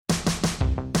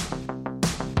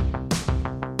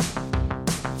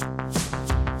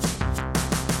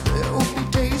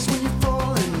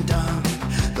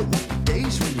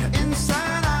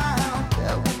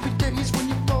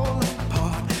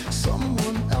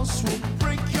else will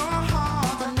break your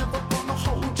heart. I'm never gonna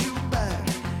hold you back.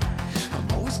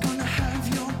 I'm always gonna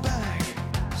have your back.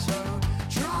 So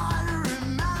try to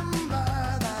remember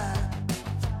that.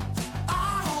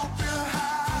 I hope you're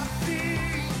happy.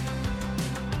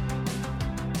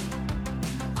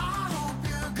 I hope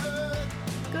you're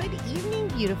good. Good evening,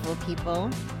 beautiful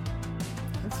people.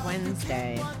 It's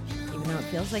Wednesday, even though it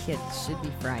feels like it should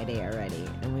be Friday already,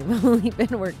 and we've only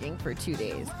been working for 2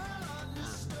 days.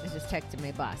 I just texted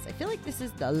my boss. I feel like this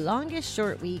is the longest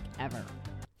short week ever.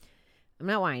 I'm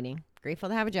not whining. Grateful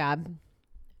to have a job.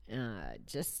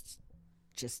 Just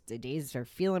the days are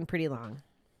feeling pretty long.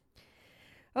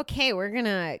 Okay, we're going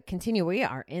to continue. We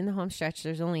are in the home stretch.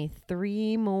 There's only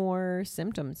 3 more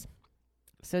symptoms.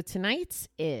 So tonight's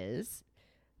is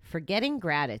forgetting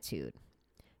gratitude.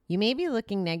 You may be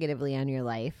looking negatively on your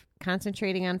life,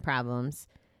 concentrating on problems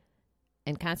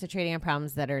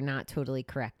that are not totally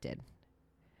corrected.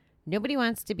 Nobody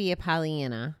wants to be a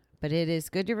Pollyanna, but it is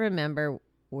good to remember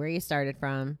where you started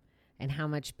from and how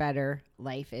much better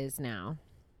life is now.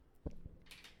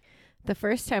 The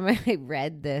first time I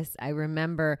read this, I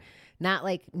remember, not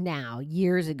like now,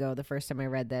 years ago, the first time I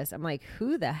read this, I'm like,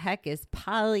 who the heck is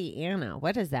Pollyanna?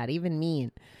 What does that even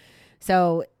mean?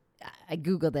 So I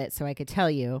Googled it so I could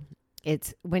tell you.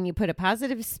 It's when you put a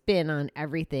positive spin on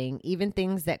everything, even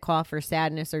things that call for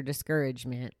sadness or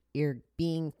discouragement, you're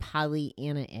being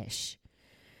Pollyanna-ish.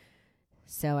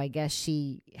 So I guess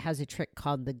she has a trick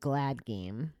called the glad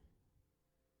game.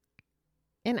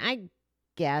 And I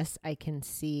guess I could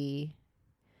see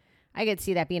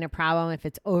that being a problem if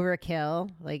it's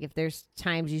overkill. Like if there's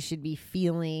times you should be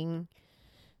feeling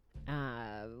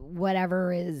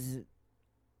whatever is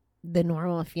the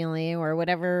normal feeling or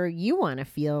whatever you want to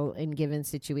feel in given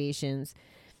situations.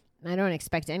 I don't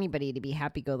expect anybody to be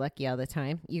happy-go-lucky all the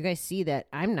time. You guys see that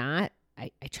I'm not.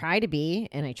 I try to be,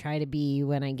 and I try to be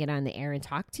when I get on the air and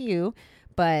talk to you,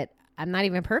 but I'm not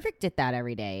even perfect at that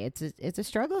every day. It's a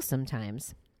struggle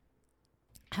sometimes.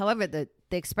 However, the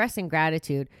expressing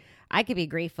gratitude, I could be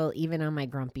grateful even on my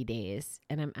grumpy days,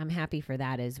 and I'm happy for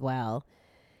that as well.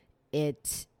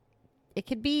 It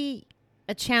could be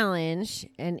a challenge,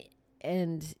 and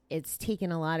it's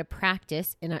taken a lot of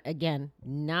practice. And again,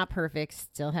 not perfect,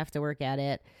 still have to work at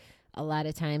it a lot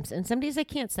of times. And some days I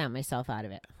can't snap myself out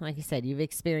of it. Like I said, you've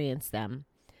experienced them.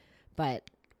 But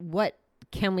what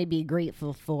can we be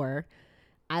grateful for?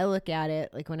 I look at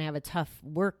it like when I have a tough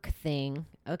work thing,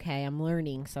 okay, I'm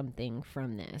learning something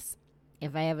from this.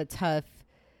 If I have a tough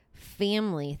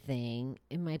family thing,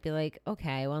 it might be like,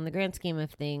 okay, well, in the grand scheme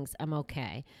of things, I'm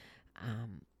okay.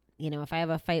 If I have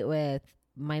a fight with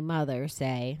my mother,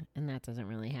 say, and that doesn't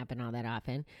really happen all that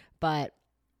often, but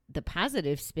the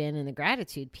positive spin and the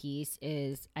gratitude piece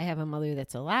is I have a mother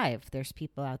that's alive. There's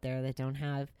people out there that don't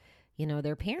have,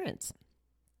 their parents.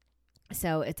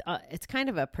 So it's kind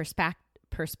of a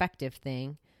perspective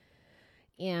thing.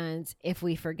 And if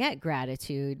we forget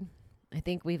gratitude, I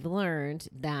think we've learned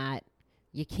that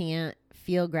you can't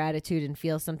feel gratitude and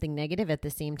feel something negative at the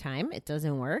same time. It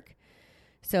doesn't work.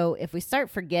 So if we start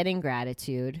forgetting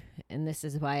gratitude, and this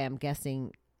is why I'm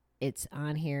guessing it's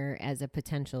on here as a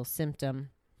potential symptom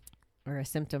or a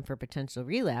symptom for potential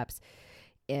relapse,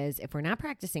 is if we're not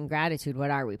practicing gratitude,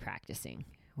 what are we practicing?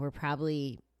 We're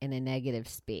probably in a negative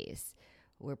space.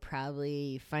 We're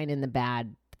probably finding the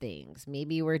bad things.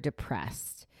 Maybe we're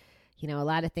depressed. A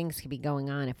lot of things could be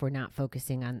going on if we're not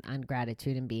focusing on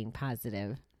gratitude and being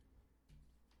positive.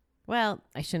 Well,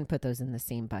 I shouldn't put those in the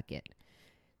same bucket.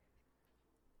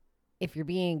 If you're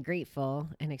being grateful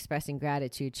and expressing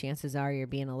gratitude, chances are you're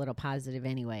being a little positive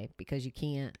anyway, because you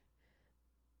can't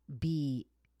be,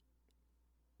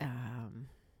 I'm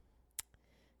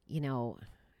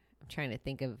trying to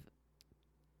think of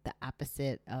the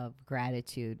opposite of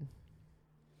gratitude.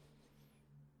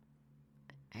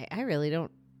 I really don't.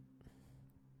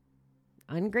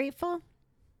 Ungrateful.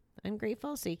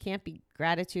 So you can't be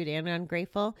gratitude and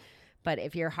ungrateful. But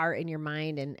if your heart and your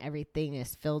mind and everything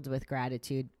is filled with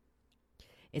gratitude,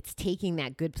 it's taking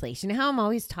that good place. You know how I'm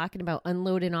always talking about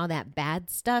unloading all that bad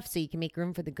stuff so you can make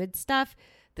room for the good stuff?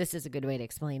 This is a good way to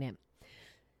explain it.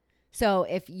 So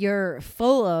if you're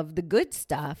full of the good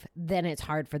stuff, then it's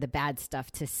hard for the bad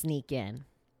stuff to sneak in.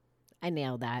 I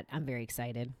nailed that. I'm very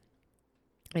excited.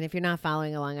 And if you're not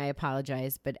following along, I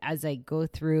apologize. But as I go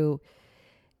through,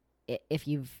 if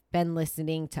you've been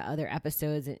listening to other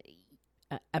episodes,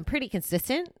 I'm pretty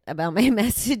consistent about my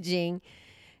messaging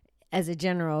as a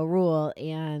general rule.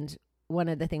 And one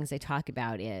of the things I talk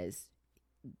about is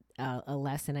a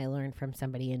lesson I learned from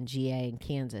somebody in GA in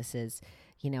Kansas is,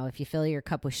 if you fill your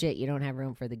cup with shit, you don't have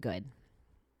room for the good.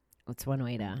 That's one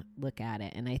way to look at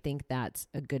it. And I think that's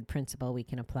a good principle we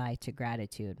can apply to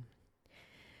gratitude,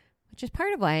 which is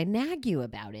part of why I nag you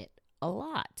about it a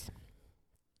lot.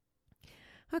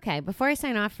 Okay, before I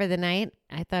sign off for the night,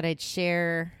 I thought I'd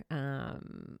share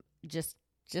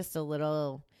just a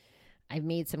little. I've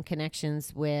made some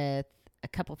connections with a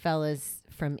couple fellas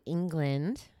from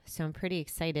England, so I'm pretty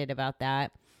excited about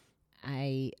that.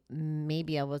 I may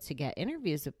be able to get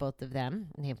interviews with both of them.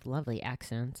 They have lovely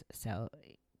accents, so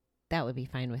that would be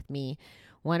fine with me.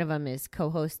 One of them is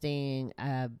co-hosting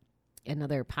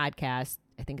another podcast.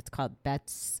 I think it's called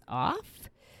Bets Off.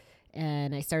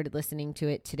 And I started listening to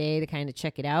it today to kind of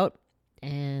check it out.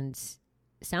 And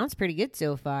it sounds pretty good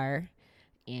so far.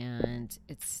 And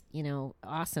it's,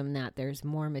 awesome that there's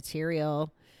more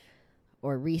material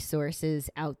or resources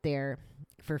out there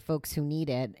for folks who need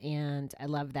it. And I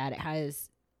love that it has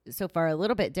so far a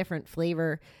little bit different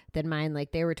flavor than mine.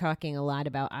 Like they were talking a lot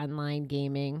about online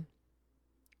gaming,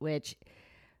 which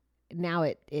now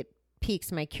it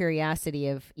piques my curiosity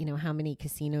of, how many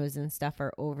casinos and stuff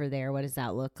are over there. What does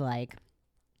that look like?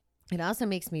 It also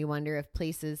makes me wonder if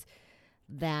places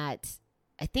that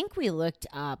I think we looked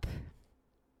up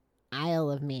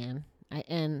Isle of Man.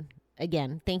 And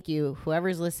again, thank you,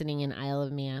 whoever's listening in Isle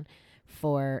of Man,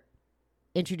 for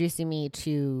introducing me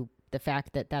to the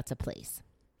fact that that's a place.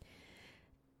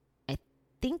 I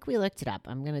think we looked it up.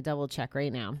 I'm going to double check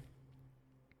right now.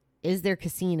 Is there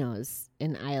casinos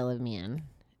in Isle of Man?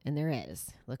 And there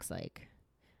is, looks like.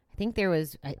 I think there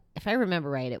was, if I remember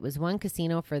right, it was one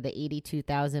casino for the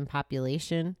 82,000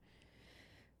 population.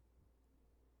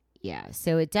 Yeah,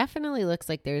 so it definitely looks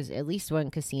like there's at least one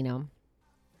casino.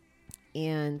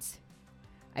 And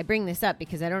I bring this up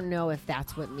because I don't know if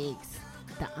that's what makes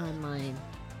the online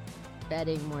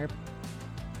betting more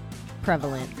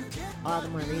prevalent. All the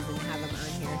more reason to have them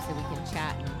on here so we can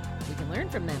chat and we can learn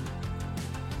from them.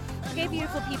 Okay,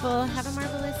 beautiful people, have a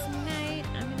marvelous night.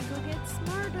 I'm going to go get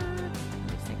smarter.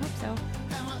 At least I hope so.